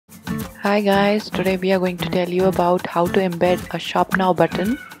Hi guys, today we are going to tell you about how to embed a Shop Now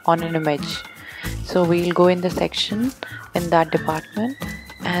button on an image. So we'll go in the section in that department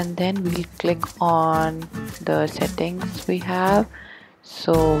and then we'll click on the settings we have.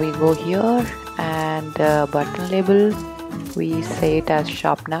 So we go here and the button label, we say it as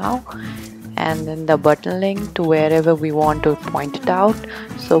Shop Now, and then the button link to wherever we want to point it out.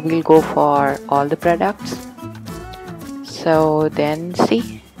 So we'll go for all the products. So then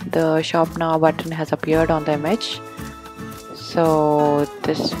see, the Shop Now button has appeared on the image. So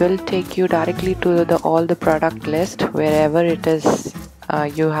this will take you directly to all the product list wherever it is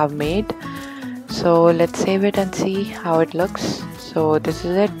you have made. So let's save it and see how it looks. So this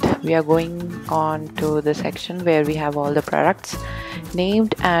is it. We are going on to the section where we have all the products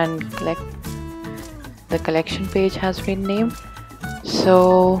named and the collection page has been named.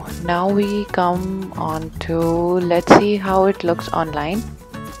 So now we come on to, let's see how it looks online.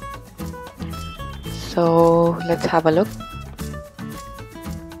 So let's have a look.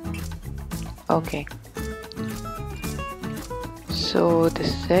 Okay, so this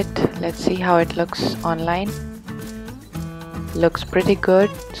is it. Let's see how it looks online. Looks pretty good.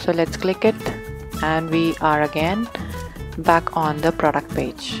 So let's click it and we are again back on the product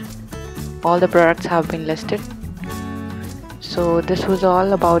page. All the products have been listed. So this was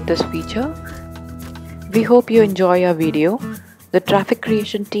all about this feature. We hope you enjoy our video. The traffic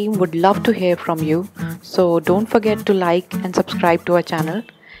creation team would love to hear from you. So don't forget to like and subscribe to our channel.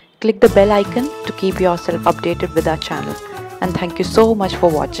 Click the bell icon to keep yourself updated with our channel. And thank you so much for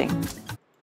watching.